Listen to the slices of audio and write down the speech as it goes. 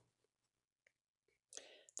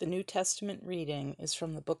The New Testament reading is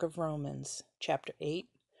from the book of Romans, chapter 8,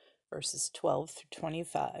 verses 12 through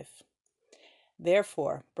 25.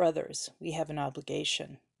 Therefore, brothers, we have an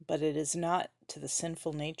obligation, but it is not to the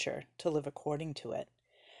sinful nature to live according to it.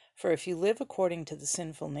 For if you live according to the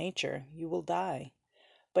sinful nature, you will die.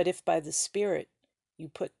 But if by the Spirit you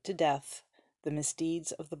put to death the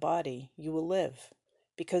misdeeds of the body, you will live,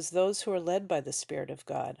 because those who are led by the Spirit of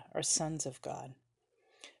God are sons of God.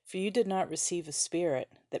 For you did not receive a spirit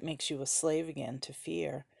that makes you a slave again to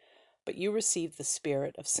fear, but you received the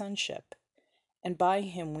Spirit of sonship, and by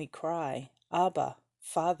him we cry, Abba,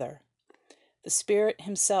 Father. The Spirit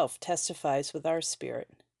himself testifies with our spirit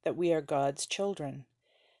that we are God's children.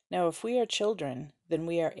 Now if we are children, then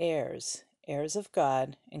we are heirs, heirs of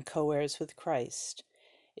God, and co-heirs with Christ,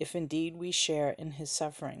 if indeed we share in his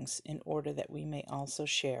sufferings, in order that we may also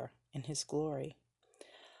share in his glory.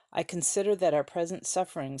 I consider that our present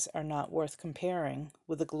sufferings are not worth comparing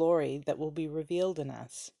with the glory that will be revealed in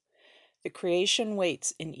us. The creation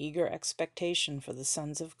waits in eager expectation for the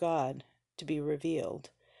sons of God to be revealed,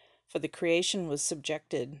 for the creation was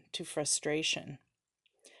subjected to frustration,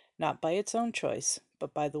 not by its own choice,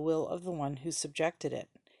 but by the will of the one who subjected it,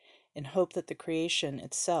 in hope that the creation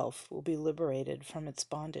itself will be liberated from its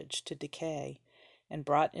bondage to decay and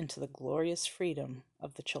brought into the glorious freedom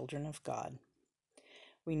of the children of God.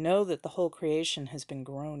 We know that the whole creation has been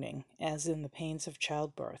groaning, as in the pains of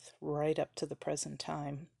childbirth, right up to the present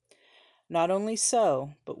time. Not only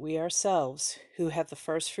so, but we ourselves, who have the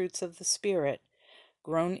first fruits of the Spirit,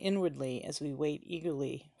 groan inwardly as we wait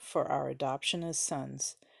eagerly for our adoption as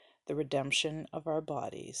sons, the redemption of our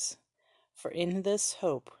bodies. For in this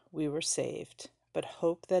hope we were saved, but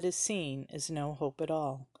hope that is seen is no hope at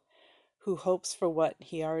all. Who hopes for what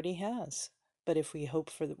he already has? But if we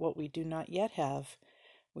hope for what we do not yet have,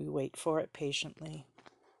 we wait for it patiently.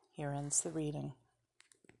 Here ends the reading.